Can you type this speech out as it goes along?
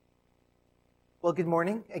Well, good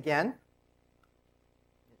morning again.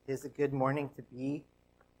 It is a good morning to be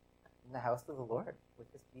in the house of the Lord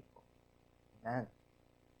with his people. Amen.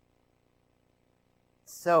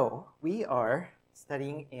 So, we are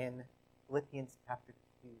studying in Philippians chapter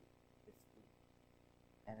 2 this week.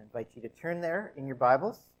 And I invite you to turn there in your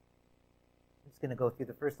Bibles. I'm just going to go through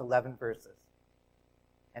the first 11 verses.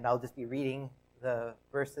 And I'll just be reading the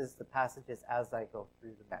verses, the passages, as I go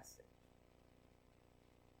through the message.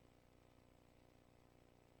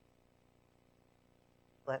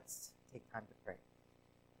 Let's take time to pray.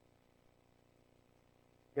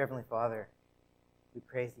 Dear Heavenly Father, we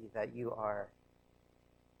praise you that you are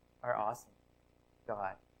awesome,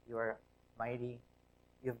 God. You are mighty.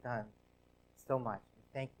 You have done so much. And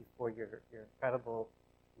thank you for your incredible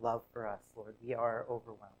love for us, Lord. We are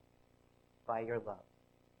overwhelmed by your love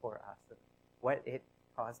for us and what it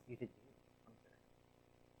caused you to do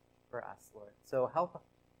for us, Lord. So help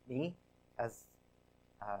me as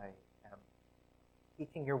I am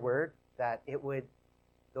teaching your word, that it would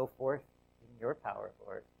go forth in your power,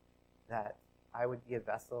 Lord, that I would be a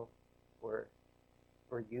vessel for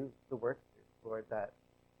you to work through, Lord, that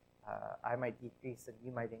I might decrease and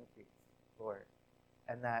you might increase, Lord,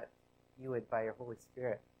 and that you would, by your Holy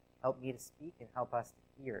Spirit, help me to speak and help us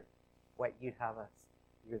to hear what you'd have us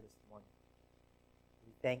hear this morning.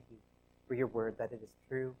 We thank you for your word, that it is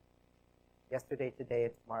true yesterday, today,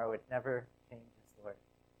 and tomorrow. It never changes, Lord,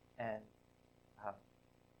 and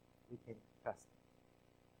we can trust him.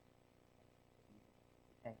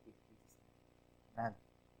 Thank you, Jesus. Amen.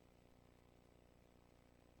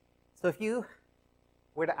 So if you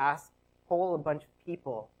were to poll a bunch of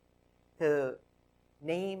people to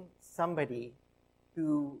name somebody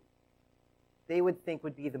who they would think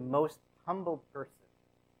would be the most humble person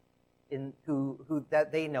who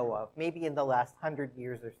that they know of, maybe in the last 100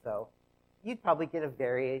 years or so, you'd probably get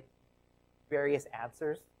various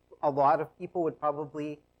answers. A lot of people would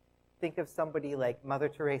probably think of somebody like Mother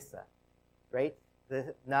Teresa, right?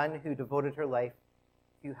 The nun who devoted her life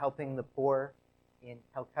to helping the poor in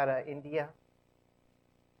Calcutta, India.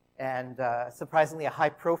 And surprisingly, a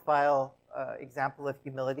high-profile example of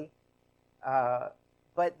humility.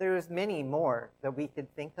 But there's many more that we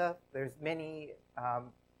could think of. There's many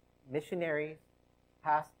missionaries,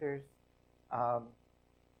 pastors,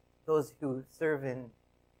 those who serve in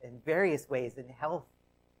various ways in health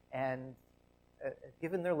and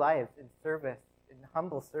given their lives in service, in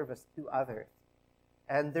humble service to others.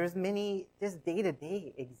 And there's many just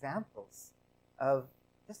day-to-day examples of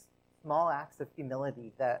just small acts of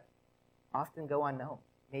humility that often go unknown,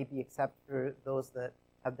 maybe except for those that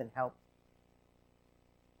have been helped.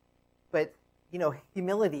 But,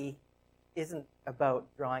 humility isn't about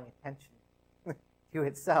drawing attention to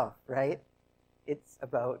itself, right? It's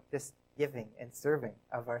about just giving and serving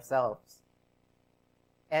of ourselves.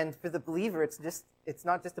 And for the believer, it's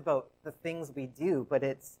not just about the things we do, but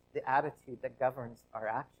it's the attitude that governs our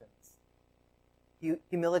actions.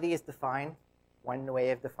 Humility is defined, one way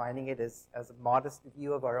of defining it is as a modest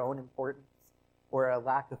view of our own importance or a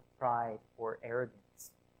lack of pride or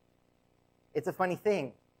arrogance. It's a funny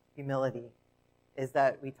thing, humility, is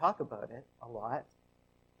that we talk about it a lot,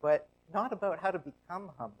 but not about how to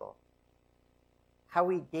become humble. How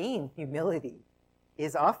we gain humility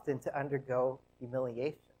is often to undergo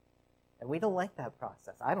humiliation. And we don't like that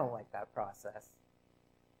process. I don't like that process.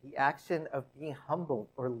 The action of being humbled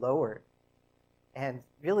or lowered. And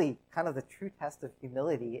really, kind of the true test of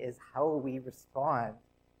humility is how we respond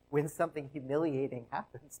when something humiliating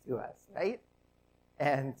happens to us, right?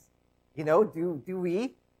 And, do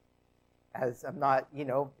we, as I'm not,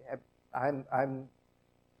 I'm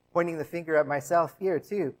pointing the finger at myself here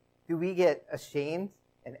too, do we get ashamed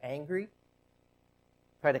and angry,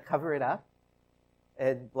 try to cover it up,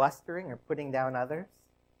 and blustering or putting down others?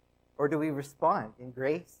 Or do we respond in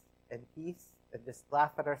grace and peace and just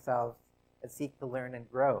laugh at ourselves and seek to learn and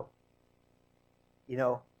grow?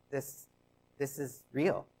 This is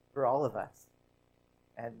real for all of us,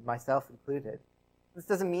 and myself included. This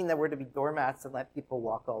doesn't mean that we're to be doormats and let people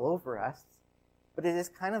walk all over us, but it is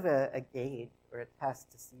kind of a gauge or a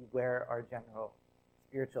test to see where our general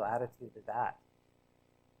spiritual attitude is at.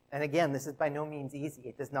 And again, this is by no means easy.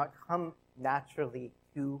 It does not come naturally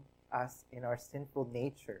to us in our sinful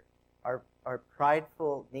nature. Our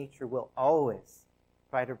prideful nature will always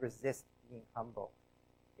try to resist being humble.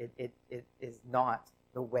 It is not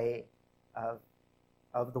the way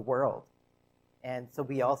of the world. And so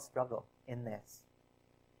we all struggle in this.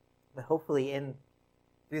 But hopefully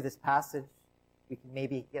through this passage, we can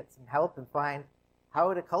maybe get some help and find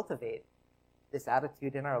how to cultivate this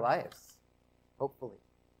attitude in our lives, hopefully.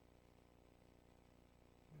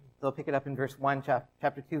 So I'll pick it up in verse 1,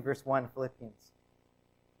 chapter 2, verse 1, Philippians.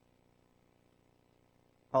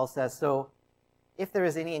 Paul says, "So if there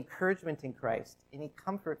is any encouragement in Christ, any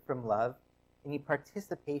comfort from love, any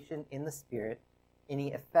participation in the Spirit,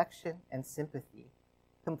 any affection and sympathy,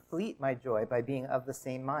 complete my joy by being of the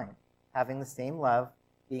same mind, having the same love,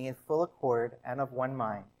 being in full accord and of one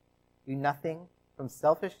mind. Do nothing from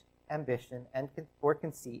selfish ambition or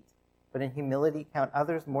conceit, but in humility count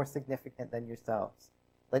others more significant than yourselves.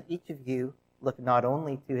 Let each of you look not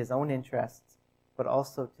only to his own interests, but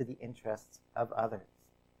also to the interests of others."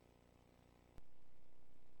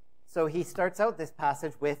 So he starts out this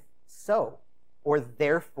passage with "so," or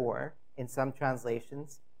 "therefore" in some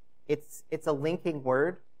translations. It's a linking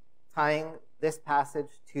word tying this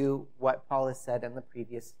passage to what Paul has said in the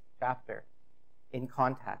previous chapter in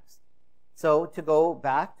context. So to go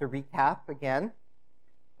back, to recap again,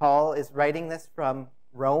 Paul is writing this from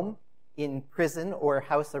Rome in prison or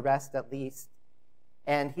house arrest at least.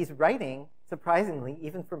 And he's writing, surprisingly,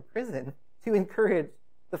 even from prison, to encourage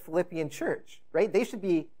the Philippian church, right? They should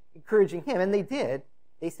be encouraging him, and they did.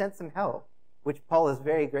 They sent some help, which Paul is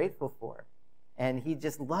very grateful for. And he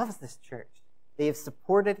just loves this church. They have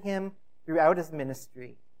supported him throughout his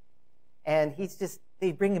ministry. And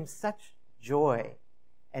they bring him such joy.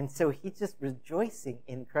 And so he's just rejoicing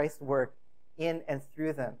in Christ's work in and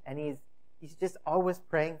through them. And he's just always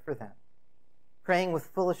praying for them, praying with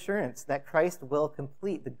full assurance that Christ will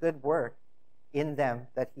complete the good work in them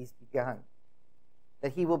that he's begun,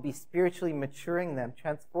 that he will be spiritually maturing them,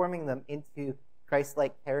 transforming them into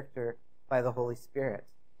Christ-like character by the Holy Spirit.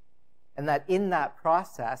 And that in that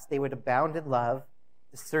process, they would abound in love,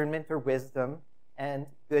 discernment or wisdom, and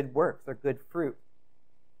good works or good fruit.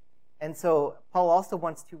 And so Paul also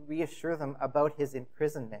wants to reassure them about his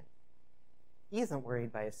imprisonment. He isn't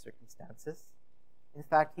worried by his circumstances. In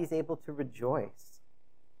fact, he's able to rejoice.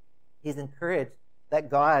 He's encouraged that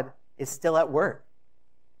God is still at work,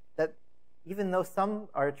 that even though some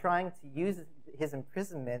are trying to use his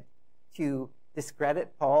imprisonment to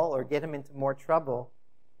discredit Paul or get him into more trouble,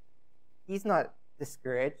 he's not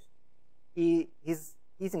discouraged. He's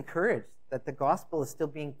encouraged that the gospel is still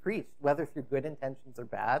being preached, whether through good intentions or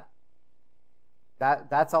bad.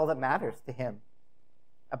 That's all that matters to him.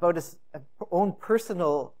 About his own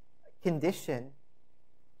personal condition,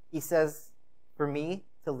 he says, "For me,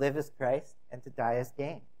 to live is Christ, and to die is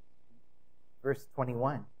gain." Verse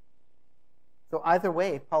 21. So either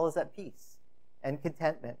way, Paul is at peace and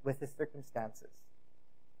contentment with his circumstances.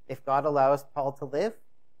 If God allows Paul to live,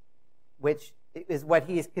 which is what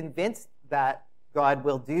he is convinced that God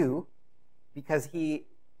will do, because he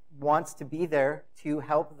wants to be there to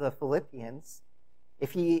help the Philippians,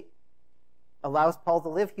 if he allows Paul to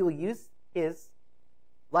live, he will use his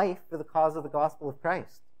life for the cause of the gospel of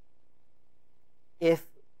Christ. If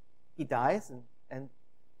he dies and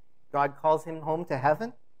God calls him home to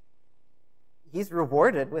heaven, he's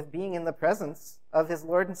rewarded with being in the presence of his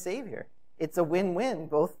Lord and Savior. It's a win-win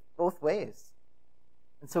both ways.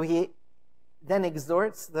 And so he then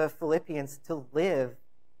exhorts the Philippians to live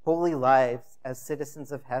holy lives as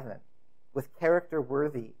citizens of heaven, with character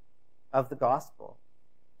worthy of the gospel,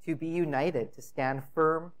 to be united, to stand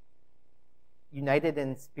firm, united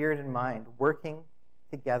in spirit and mind, working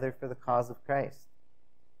together for the cause of Christ.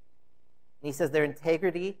 And he says their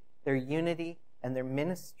integrity, their unity, and their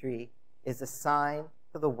ministry is a sign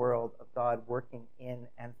to the world of God working in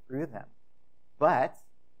and through them. But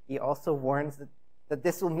he also warns that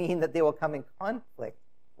this will mean that they will come in conflict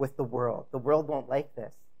with the world. The world won't like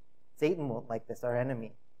this. Satan won't like this, our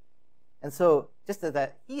enemy. And so, just as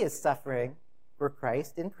that he is suffering for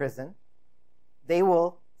Christ in prison, they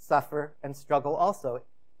will suffer and struggle also.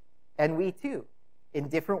 And we too, in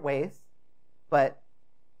different ways, but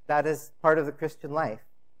that is part of the Christian life.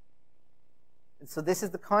 And so this is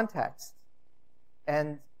the context.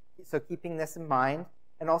 And so keeping this in mind,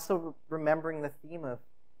 and also remembering the theme of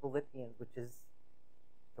Philippians, which is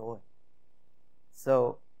joy.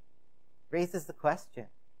 So raises the question,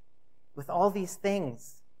 with all these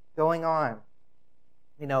things going on,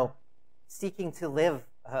 seeking to live,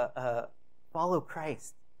 follow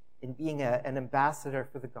Christ in being an ambassador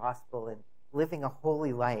for the gospel and living a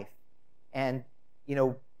holy life, and,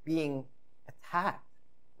 being attacked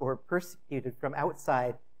or persecuted from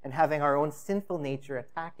outside and having our own sinful nature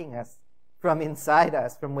attacking us from inside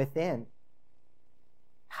us, from within.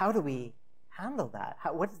 How do we handle that?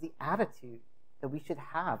 What is the attitude that we should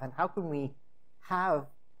have? And how can we have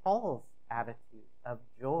Paul's attitude of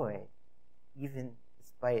joy, even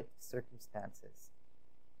despite circumstances?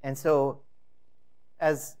 And so,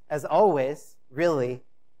 as always, really,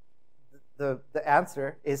 the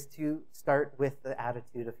answer is to start with the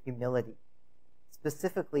attitude of humility,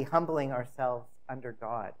 specifically humbling ourselves under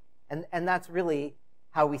God. And that's really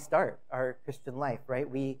how we start our Christian life, right?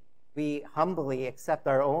 We humbly accept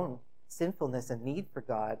our own sinfulness and need for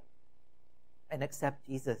God and accept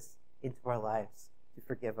Jesus into our lives to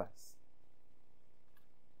forgive us.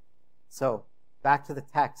 So, back to the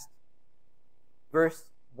text. Verse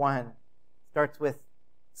 1 starts with,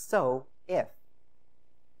 so if,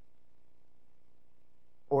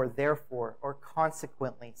 or therefore, or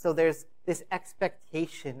consequently. So there's this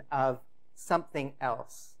expectation of something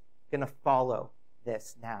else going to follow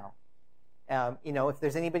this now. If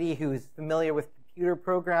there's anybody who's familiar with computer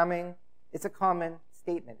programming, it's a common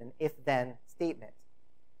statement, an if-then statement.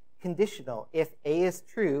 Conditional. If A is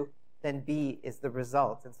true, then B is the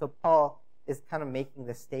result. And so Paul is kind of making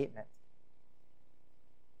this statement.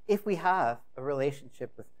 If we have a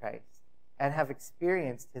relationship with Christ and have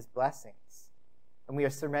experienced his blessings, and we are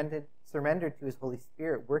surrendered to his Holy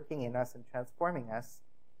Spirit working in us and transforming us,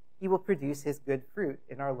 he will produce his good fruit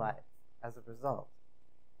in our lives as a result.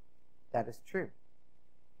 That is true.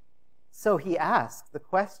 So he asks the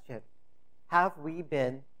question, have we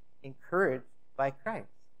been encouraged by Christ?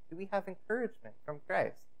 Do we have encouragement from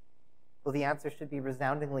Christ? Well, the answer should be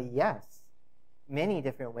resoundingly yes. Many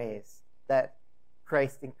different ways that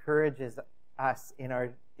Christ encourages us in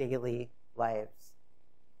our daily lives.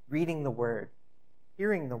 Reading the Word,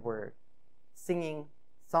 hearing the Word, singing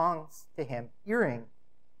songs to him, hearing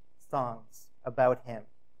songs about him,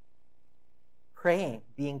 praying,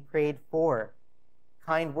 being prayed for,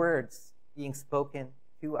 kind words being spoken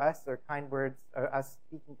to us, or us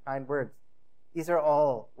speaking kind words. These are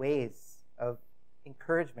all ways of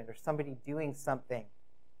encouragement, or somebody doing something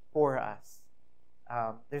for us.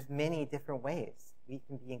 There's many different ways we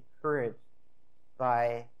can be encouraged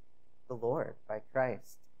by the Lord, by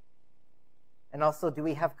Christ. And also, do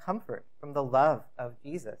we have comfort from the love of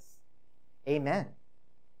Jesus? Amen.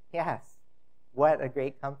 Yes. What a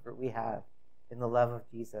great comfort we have in the love of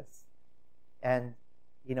Jesus. And,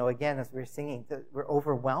 again, as we're singing, we're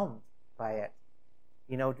overwhelmed by it.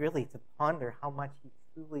 Really to ponder how much he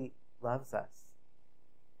truly loves us.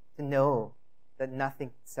 To know that nothing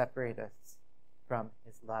can separate us from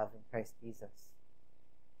his love in Christ Jesus.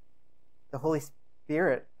 The Holy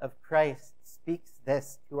Spirit of Christ speaks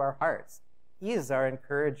this to our hearts. He is our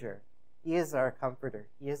encourager. He is our comforter.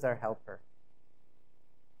 He is our helper.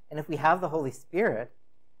 And if we have the Holy Spirit,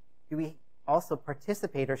 do we also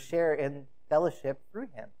participate or share in fellowship through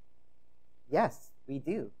him? Yes, we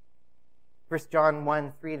do. 1 John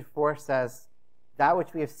 1, 3-4 says, that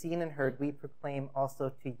which we have seen and heard we proclaim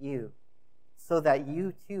also to you, so that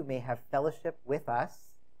you too may have fellowship with us.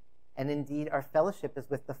 And indeed, our fellowship is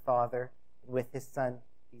with the Father and with his Son,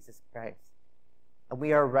 Jesus Christ. And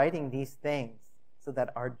we are writing these things so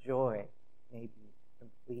that our joy may be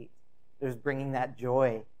complete. There's bringing that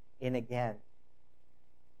joy in again.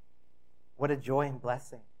 What a joy and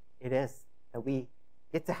blessing it is that we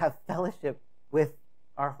get to have fellowship with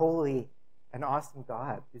our holy and awesome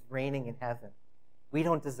God who's reigning in heaven. We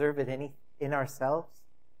don't deserve it in ourselves.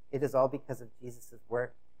 It is all because of Jesus'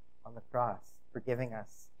 work on the cross, forgiving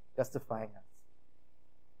us, justifying us.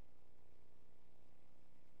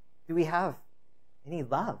 Do we have any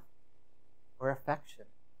love or affection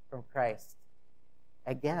from Christ?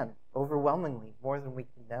 Again, overwhelmingly, more than we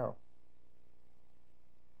can know.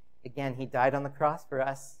 Again, he died on the cross for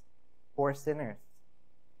us, poor sinners.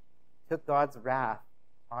 Took God's wrath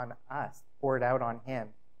on us, poured out on him,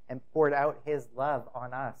 and poured out his love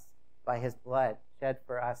on us by his blood shed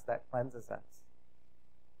for us that cleanses us.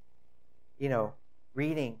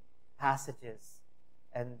 Reading passages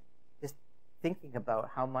and just thinking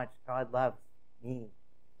about how much God loves me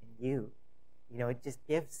and you, it just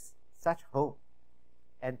gives such hope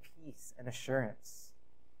and peace and assurance.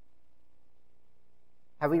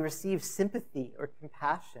 Have we received sympathy or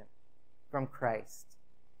compassion from Christ?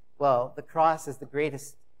 Well, the cross is the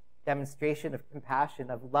greatest demonstration of compassion,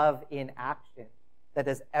 of love in action that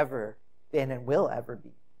has ever been and will ever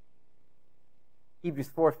be.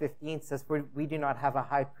 Hebrews 4:15 says, for we do not have a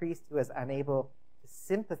high priest who is unable to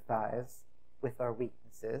sympathize with our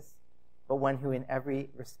weaknesses, but one who in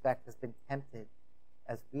every respect has been tempted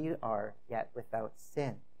as we are, yet without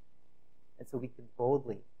sin. And so we can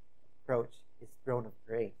boldly approach his throne of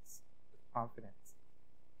grace with confidence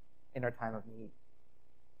in our time of need.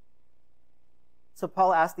 So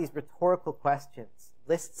Paul asks these rhetorical questions,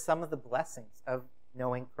 lists some of the blessings of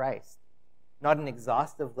knowing Christ. Not an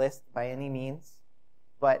exhaustive list by any means,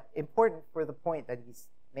 but important for the point that he's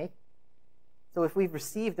making. So if we've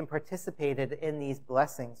received and participated in these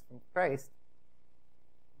blessings from Christ,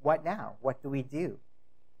 what now? What do we do?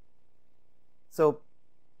 So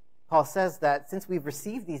Paul says that since we've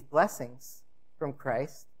received these blessings from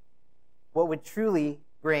Christ, what would truly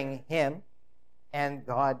bring him and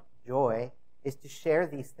God joy is to share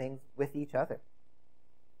these things with each other.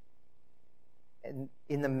 And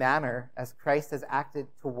in the manner as Christ has acted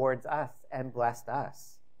towards us and blessed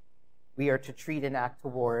us, we are to treat and act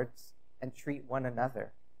towards and treat one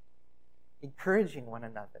another, encouraging one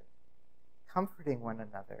another, comforting one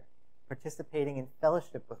another, participating in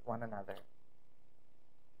fellowship with one another.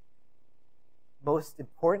 Most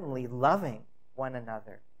importantly, loving one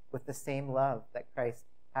another with the same love that Christ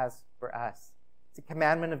has for us. It's a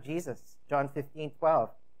commandment of Jesus, John 15:12.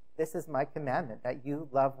 This is my commandment, that you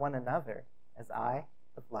love one another as I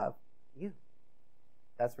have loved you.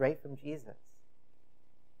 That's right from Jesus.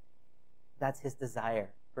 That's his desire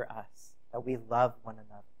for us, that we love one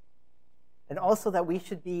another. And also that we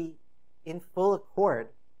should be in full accord.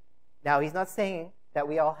 Now, he's not saying that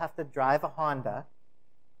we all have to drive a Honda.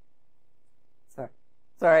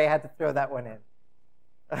 Sorry, I had to throw that one in.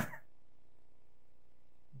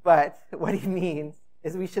 But what he means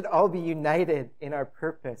is we should all be united in our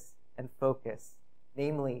purpose and focus,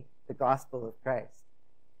 namely the gospel of Christ.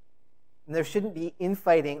 And there shouldn't be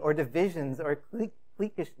infighting or divisions or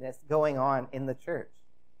cliquishness going on in the church.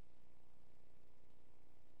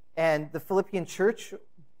 And the Philippian church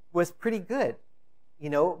was pretty good,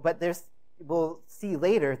 but we'll see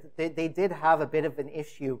later that they did have a bit of an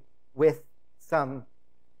issue with some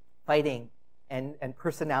fighting and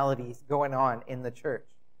personalities going on in the church.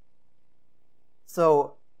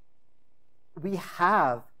 So we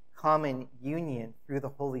have common union through the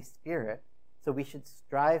Holy Spirit, so we should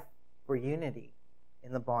strive for unity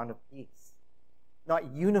in the bond of peace.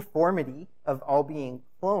 Not uniformity of all being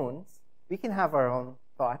clones. We can have our own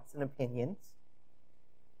thoughts and opinions.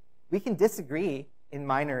 We can disagree in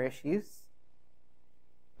minor issues,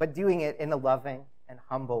 but doing it in a loving and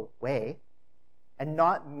humble way, and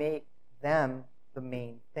not make them the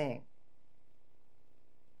main thing.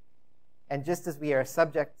 And just as we are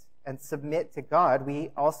subject and submit to God,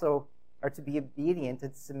 we also are to be obedient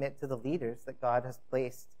and submit to the leaders that God has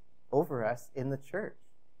placed over us in the church.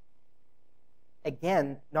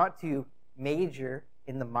 Again, not to major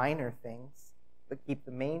in the minor things, but keep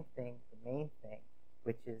the main thing,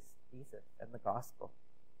 which is Jesus and the gospel.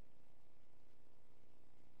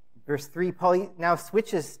 Verse 3, Paul now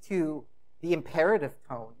switches to the imperative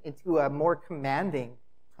tone, into a more commanding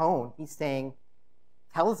tone. He's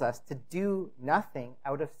tells us to do nothing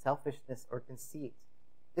out of selfishness or conceit.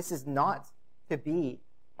 This is not to be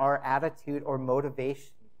our attitude or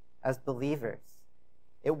motivation as believers.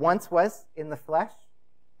 It once was in the flesh,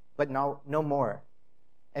 but no more.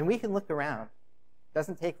 And we can look around. It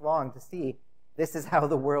doesn't take long to see this is how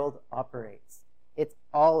the world operates. It's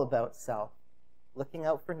all about self. Looking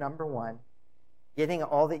out for number one, getting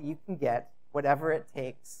all that you can get, whatever it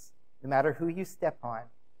takes, no matter who you step on.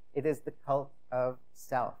 It is the cult of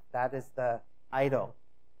self. That is the idol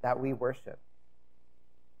that we worship.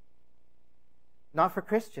 Not for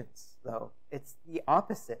Christians, though. It's the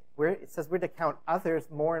opposite. It says we're to count others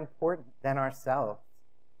more important than ourselves.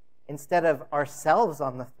 Instead of ourselves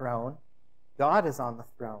on the throne, God is on the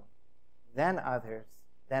throne. Then others,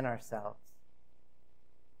 then ourselves.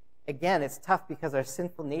 Again, it's tough because our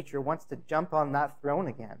sinful nature wants to jump on that throne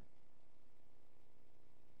again.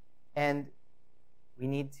 And we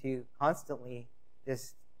need to constantly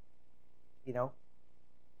just,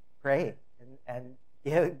 pray and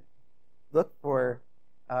look for,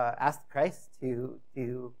 ask Christ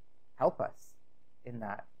to help us in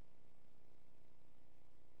that.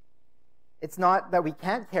 It's not that we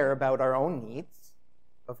can't care about our own needs,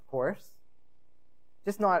 of course,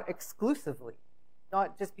 just not exclusively,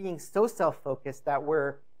 not just being so self-focused that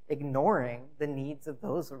we're ignoring the needs of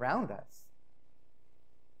those around us.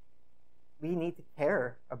 We need to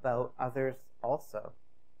care about others also,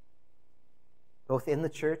 both in the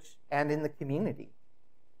church and in the community.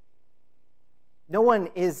 No one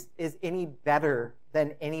is any better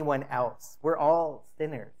than anyone else. We're all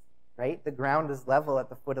sinners, right? The ground is level at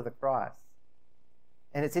the foot of the cross.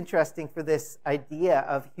 And it's interesting for this idea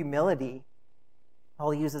of humility,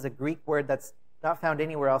 Paul uses a Greek word that's not found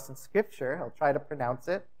anywhere else in Scripture. I'll try to pronounce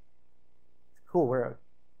it. It's a cool word.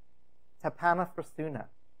 Tapanaphrosuna.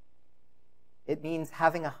 It means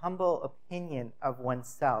having a humble opinion of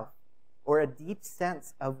oneself or a deep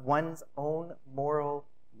sense of one's own moral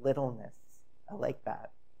littleness. I like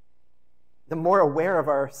that. The more aware of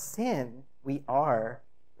our sin we are,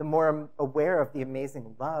 the more aware of the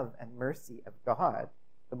amazing love and mercy of God,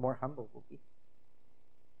 the more humble we'll be.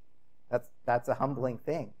 That's a humbling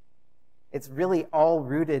thing. It's really all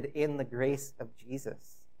rooted in the grace of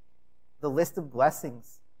Jesus. The list of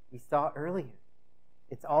blessings we saw earlier,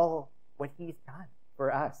 it's all what he's done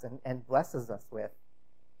for us and blesses us with.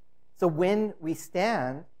 So when we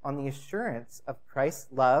stand on the assurance of Christ's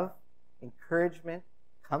love, encouragement,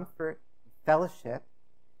 comfort, and fellowship,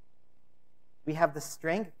 we have the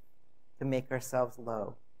strength to make ourselves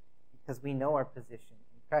low because we know our position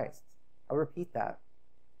in Christ. I'll repeat that.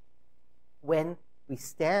 When we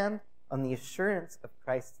stand on the assurance of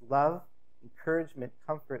Christ's love, encouragement,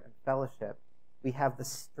 comfort, and fellowship, we have the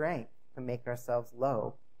strength to make ourselves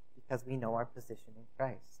low because we know our position in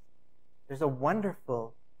Christ. There's a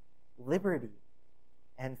wonderful liberty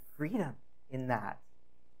and freedom in that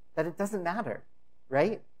it doesn't matter,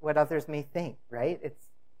 right? What others may think, right? It's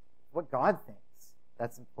what God thinks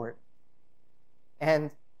that's important.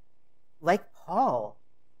 And like Paul,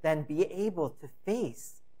 then be able to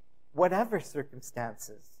face whatever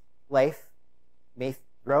circumstances life may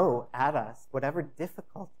throw at us, whatever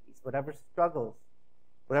difficulties, whatever struggles,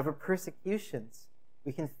 whatever persecutions,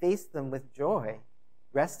 we can face them with joy,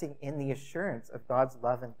 resting in the assurance of God's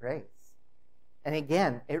love and grace. And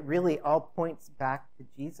again, it really all points back to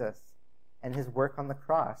Jesus and his work on the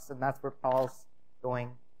cross, and that's where Paul's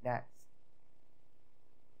going next.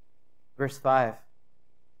 Verse 5.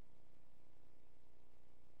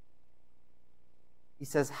 He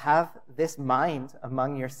says, "Have this mind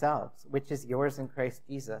among yourselves, which is yours in Christ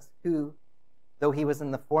Jesus, who, though he was in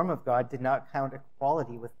the form of God, did not count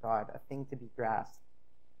equality with God a thing to be grasped,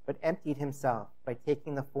 but emptied himself by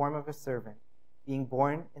taking the form of a servant, being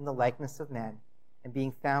born in the likeness of men, and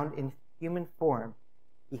being found in human form,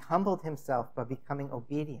 he humbled himself by becoming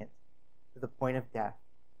obedient to the point of death,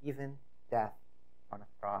 even death on a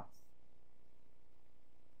cross."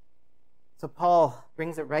 So Paul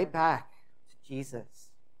brings it right back to Jesus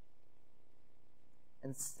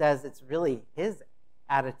and says it's really his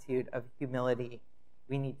attitude of humility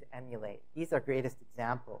we need to emulate. He's our greatest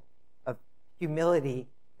example of humility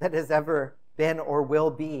that has ever been or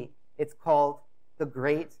will be. It's called the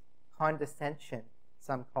great condescension,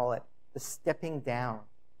 some call it, the stepping down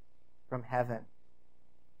from heaven.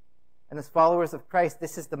 And as followers of Christ,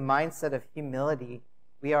 this is the mindset of humility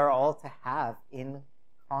we are all to have in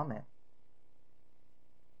common.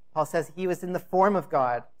 Paul says he was in the form of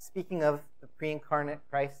God, speaking of the pre-incarnate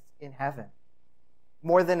Christ in heaven.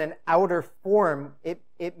 More than an outer form,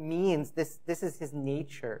 it means this is his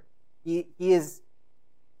nature. He is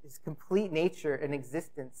his complete nature and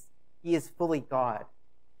existence. He is fully God.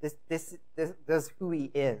 This is who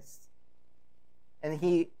he is.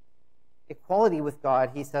 And equality with God,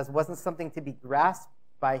 he says, wasn't something to be grasped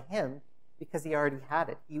by him because he already had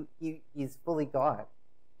it. He's fully God.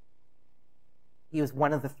 He is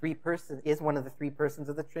one of the three persons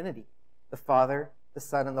of the Trinity, the Father, the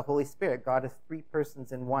Son, and the Holy Spirit. God is three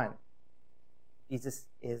persons in one. Jesus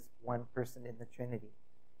is one person in the Trinity.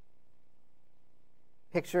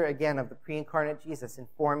 Picture again of the pre-incarnate Jesus in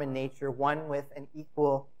form and nature, one with and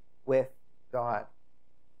equal with God,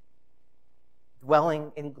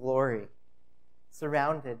 dwelling in glory,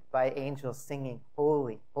 surrounded by angels singing,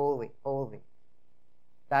 "Holy, holy, holy."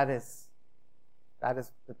 That is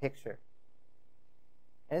the picture.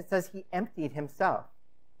 And it says he emptied himself,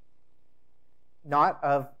 not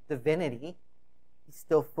of divinity. He's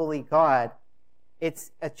still fully God.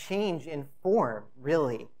 It's a change in form,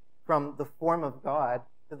 really, from the form of God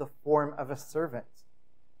to the form of a servant.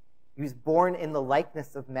 He was born in the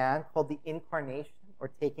likeness of man, called the incarnation, or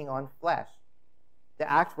taking on flesh. The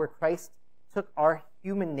act where Christ took our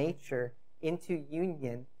human nature into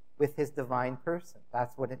union with his divine person.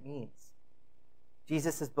 That's what it means.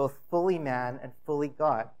 Jesus is both fully man and fully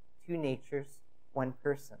God. Two natures, one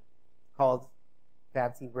person. It's called,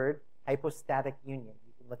 fancy word, hypostatic union.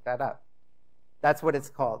 You can look that up. That's what it's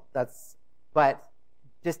called. But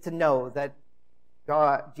just to know that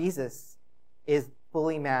Jesus is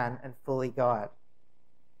fully man and fully God.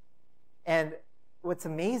 And what's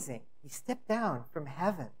amazing, he stepped down from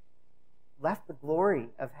heaven, left the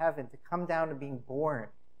glory of heaven to come down to being born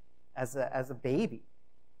as a baby.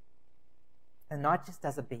 And not just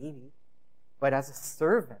as a baby, but as a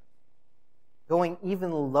servant, going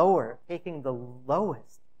even lower, taking the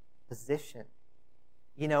lowest position,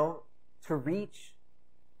 to reach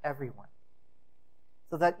everyone.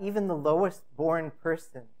 So that even the lowest born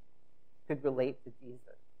person could relate to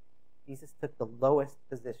Jesus. Jesus took the lowest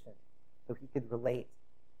position so he could relate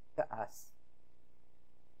to us.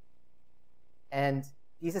 And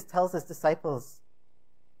Jesus tells his disciples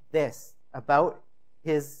this about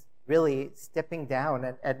his really stepping down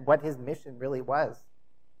and what his mission really was.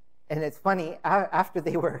 And it's funny, after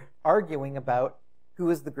they were arguing about who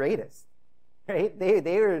was the greatest, right?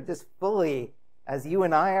 They were just fully, as you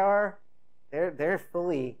and I are, they're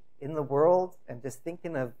fully in the world and just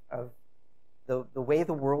thinking of the way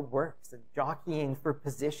the world works and jockeying for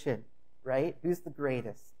position, right? Who's the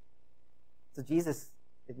greatest? So Jesus,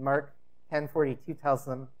 in Mark 10:42, tells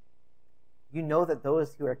them, you know that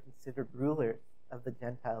those who are considered rulers of the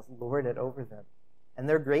Gentiles lord it over them, and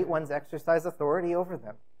their great ones exercise authority over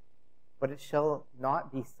them. But it shall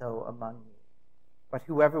not be so among you. But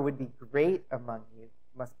whoever would be great among you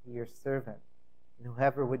must be your servant, and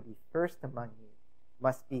whoever would be first among you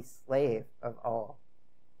must be slave of all.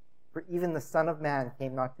 For even the Son of Man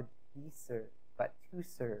came not to be served, but to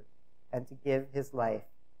serve, and to give his life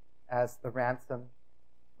as the ransom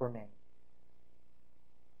for many.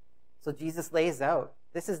 So Jesus lays out,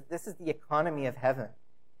 this is the economy of heaven.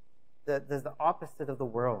 There's the opposite of the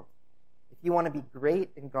world. If you want to be great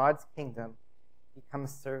in God's kingdom, become a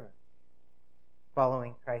servant,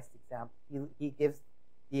 following Christ's example. He gives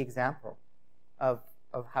the example of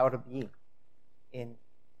how to be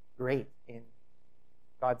great in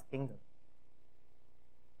God's kingdom.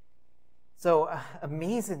 So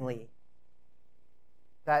amazingly,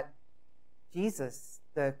 that Jesus,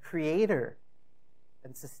 the creator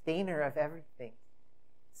and sustainer of everything,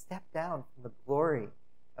 stepped down from the glory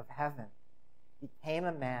of heaven, became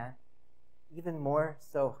a man, even more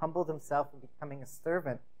so humbled himself in becoming a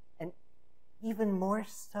servant, and even more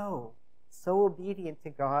so obedient to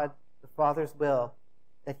God the Father's will,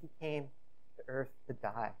 that he came to earth to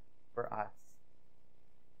die for us.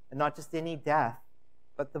 And not just any death,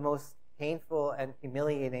 but the most painful and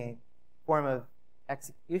humiliating form of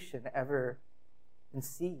execution ever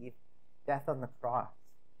conceived, death on the cross.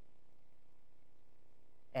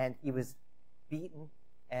 And he was beaten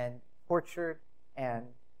and tortured and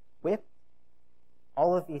whipped,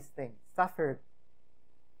 all of these things, suffered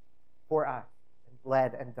for us, and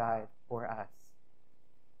bled and died for us.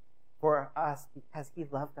 For us, because he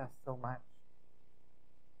loved us so much.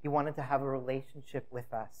 He wanted to have a relationship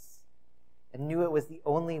with us and knew it was the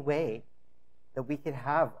only way that we could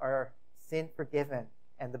have our sin forgiven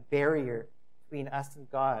and the barrier between us and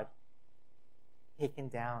God taken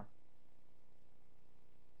down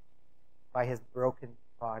by his broken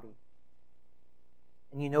body.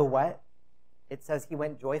 And you know what? It says he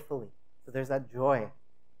went joyfully. So there's that joy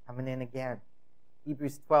coming in again.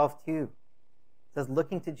 Hebrews 12:2 says,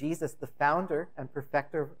 looking to Jesus, the founder and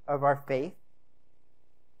perfecter of our faith,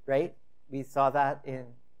 right? We saw that in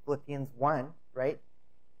Philippians 1, right?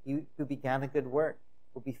 You who began a good work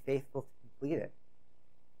will be faithful to complete it.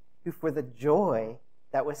 Who for the joy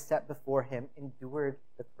that was set before him endured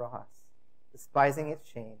the cross, despising its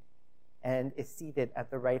shame, and is seated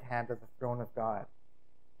at the right hand of the throne of God.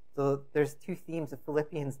 So there's two themes of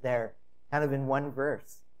Philippians there, kind of in one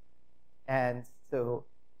verse. And so,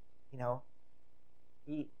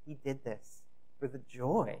 he did this for the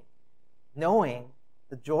joy, knowing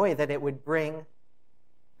the joy that it would bring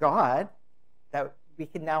God, that we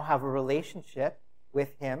can now have a relationship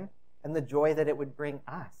with him, and the joy that it would bring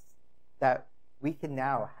us, that we can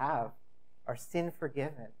now have our sin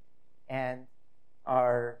forgiven and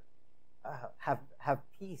our have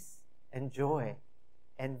peace and joy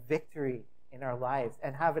and victory in our lives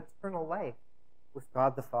and have eternal life with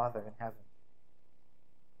God the Father in heaven.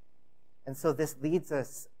 And so this leads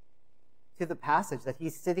us to the passage that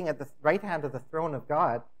he's sitting at the right hand of the throne of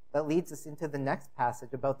God, that leads us into the next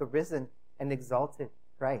passage about the risen and exalted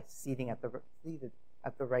Christ seated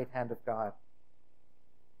at the right hand of God.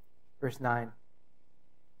 Verse 9.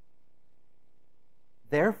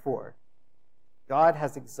 Therefore, God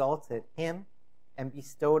has exalted him and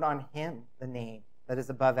bestowed on him the name that is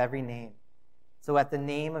above every name. So at the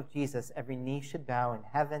name of Jesus, every knee should bow in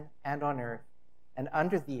heaven and on earth and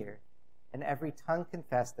under the earth, and every tongue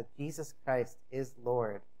confess that Jesus Christ is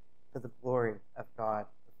Lord, to the glory of God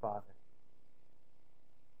the Father.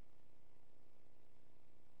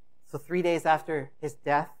 So 3 days after his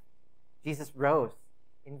death, Jesus rose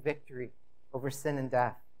in victory over sin and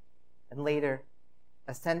death, and later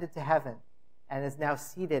ascended to heaven, and is now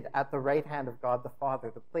seated at the right hand of God the Father,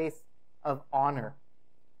 the place of honor,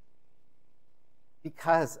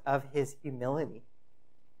 because of his humility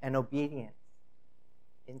and obedience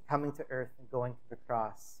in coming to earth and going to the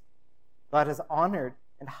cross. God has honored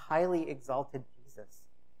and highly exalted Jesus,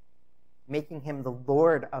 making him the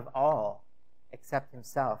Lord of all except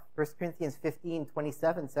himself. 1 Corinthians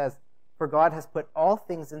 15:27 says, for God has put all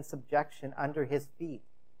things in subjection under his feet.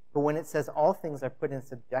 But when it says all things are put in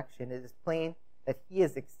subjection, it is plain that he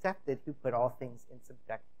is accepted who put all things in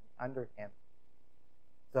subjection under him.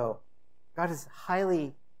 So God has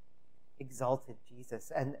highly exalted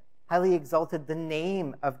Jesus and highly exalted the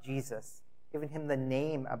name of Jesus given him the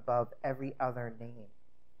name above every other name.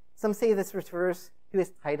 Some say this refers to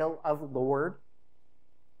his title of Lord.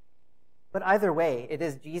 But either way, it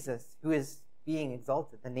is Jesus who is being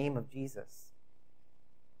exalted, the name of Jesus.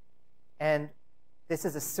 And this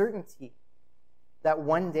is a certainty that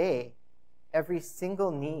one day every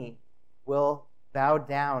single knee will bow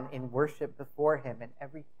down in worship before him, and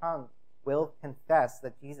every tongue will confess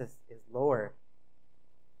that Jesus is Lord.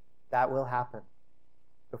 That will happen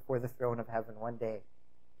before the throne of heaven one day.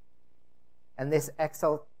 And this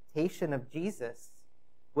exaltation of Jesus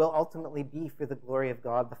will ultimately be for the glory of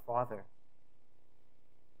God the Father.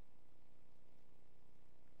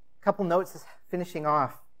 A couple notes finishing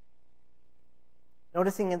off.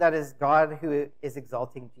 Noticing that it is God who is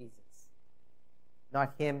exalting Jesus,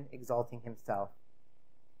 not him exalting himself.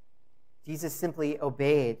 Jesus simply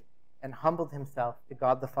obeyed and humbled himself to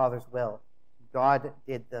God the Father's will. God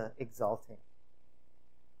did the exalting.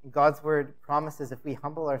 And God's word promises if we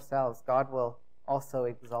humble ourselves, God will also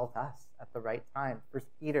exalt us at the right time. 1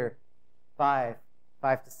 Peter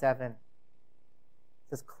 5:5-7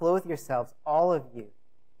 says, "Clothe yourselves, all of you,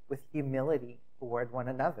 with humility toward one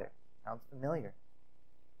another." Sounds familiar.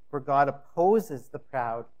 "For God opposes the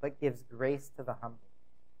proud, but gives grace to the humble.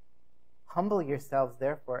 Humble yourselves,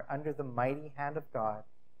 therefore, under the mighty hand of God,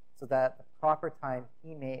 so that at the proper time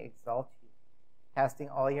he may exalt you, casting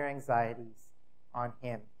all your anxieties on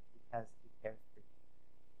him because he cares for you."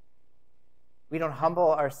 We don't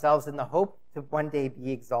humble ourselves in the hope to one day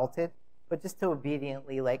be exalted, but just to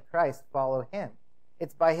obediently, like Christ, follow him.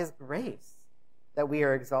 It's by his grace that we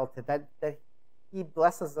are exalted, that he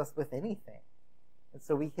blesses us with anything. And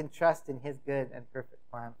so we can trust in his good and perfect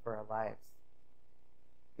plan for our lives.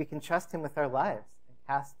 We can trust him with our lives and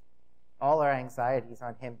cast all our anxieties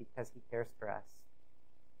on him because he cares for us.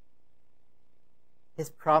 His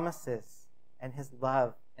promises and his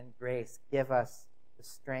love and grace give us the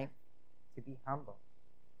strength to be humble.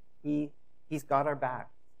 He's got our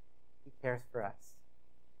back. He cares for us.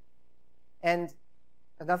 And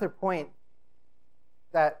another point,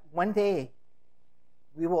 that one day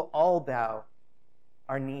we will all bow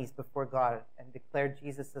our knees before God and declare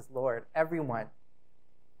Jesus as Lord, everyone.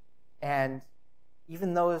 And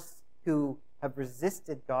even those who have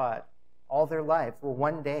resisted God all their lives will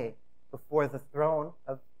one day, before the throne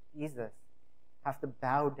of Jesus, have to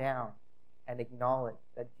bow down and acknowledge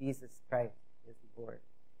that Jesus Christ is Lord.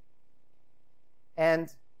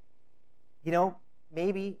 And,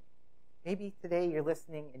 maybe today you're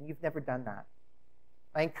listening and you've never done that.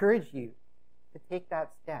 I encourage you to take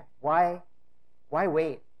that step. Why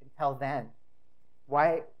wait until then?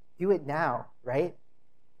 Why do it now, right?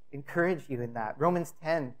 Encourage you in that. Romans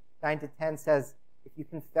 10:9-10 says, "If you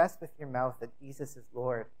confess with your mouth that Jesus is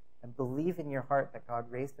Lord and believe in your heart that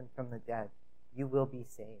God raised him from the dead, you will be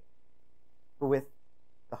saved. For with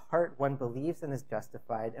the heart one believes and is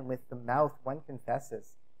justified, and with the mouth one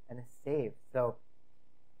confesses and is saved." So,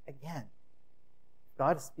 again,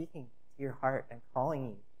 God is speaking to your heart and calling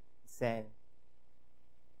you, saying,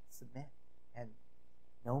 submit and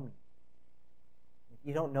know me. If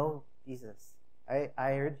you don't know Jesus, I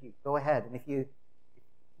urge you, go ahead. And if you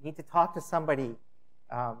need to talk to somebody,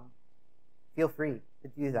 feel free to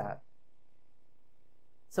do that.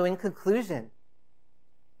 So in conclusion,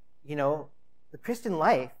 the Christian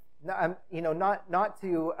life, not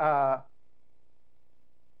to,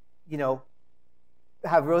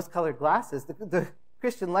 have rose-colored glasses. The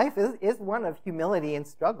Christian life is one of humility and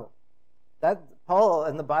struggle. That Paul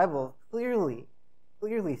in the Bible clearly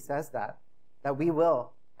says that we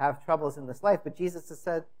will have troubles in this life. But Jesus has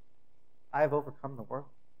said, "I have overcome the world."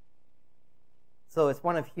 So it's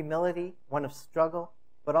one of humility, one of struggle,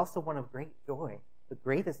 but also one of great joy, the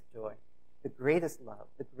greatest joy, the greatest love,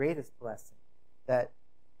 the greatest blessing that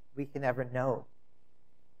we can ever know.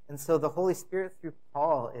 And so the Holy Spirit through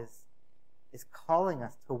Paul is calling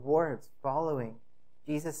us towards following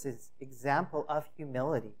Jesus' example of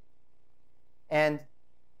humility and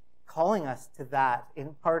calling us to that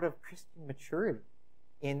in part of Christian maturity,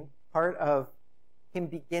 in part of him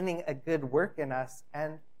beginning a good work in us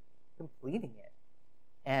and completing it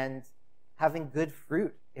and having good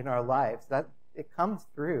fruit in our lives. That it comes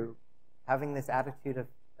through having this attitude of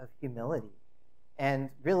humility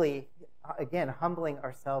and really, again, humbling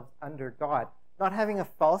ourselves under God. Not having a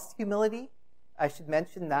false humility. I should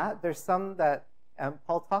mention that. There's some that,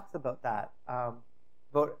 Paul talks about that,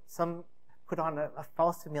 about some put on a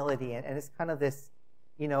false humility, and it's kind of this,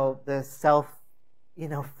 the self,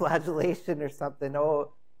 flagellation or something.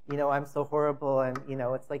 Oh, I'm so horrible, and,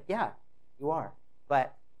 it's like, yeah, you are.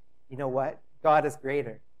 But you know what? God is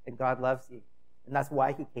greater, and God loves you, and that's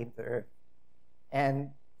why he came to earth.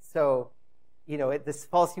 And so this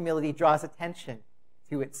false humility draws attention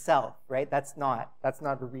to itself, right? That's not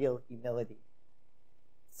a real humility.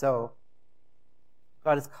 So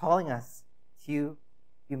God is calling us to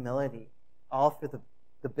humility, all for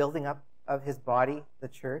the building up of his body, the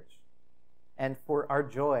church, and for our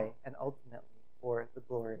joy, and ultimately for the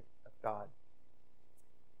glory of God.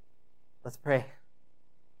 Let's pray.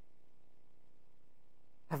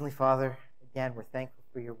 Heavenly Father, again, we're thankful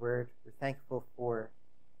for your word. We're thankful for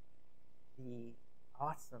the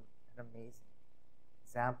awesome and amazing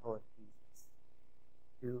example of Jesus,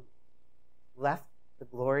 who left the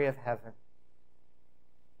glory of heaven,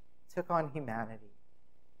 took on humanity,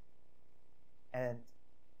 and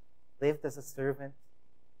lived as a servant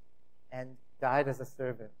and died as a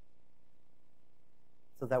servant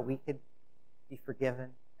so that we could be forgiven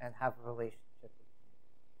and have a relationship with you.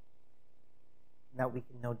 And that we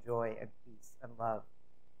can know joy and peace and love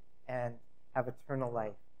and have eternal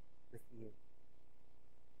life with you.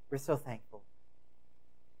 We're so thankful.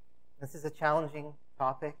 This is a challenging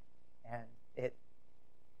topic, and it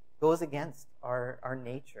goes against our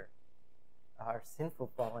nature, our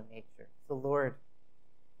sinful fallen nature. So Lord,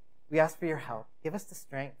 we ask for your help. Give us the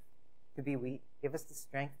strength to be weak. Give us the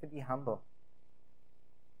strength to be humble,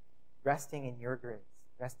 resting in your grace,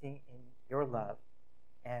 resting in your love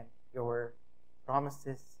and your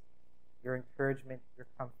promises, your encouragement, your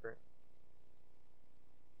comfort.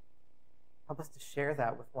 Help us to share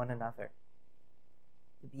that with one another,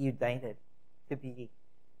 to be united, to be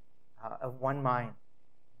of one mind,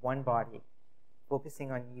 one body,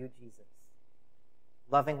 focusing on you, Jesus,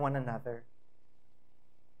 loving one another,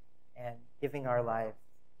 and giving our lives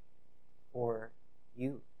for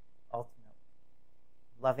you, ultimately,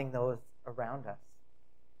 loving those around us.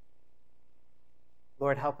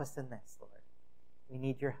 Lord, help us in this, Lord. We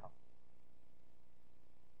need your help.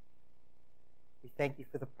 We thank you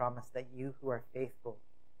for the promise that you who are faithful,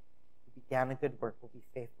 who began a good work, will be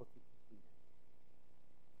faithful to complete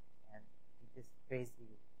it. And we just praise you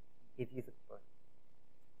and give you the glory.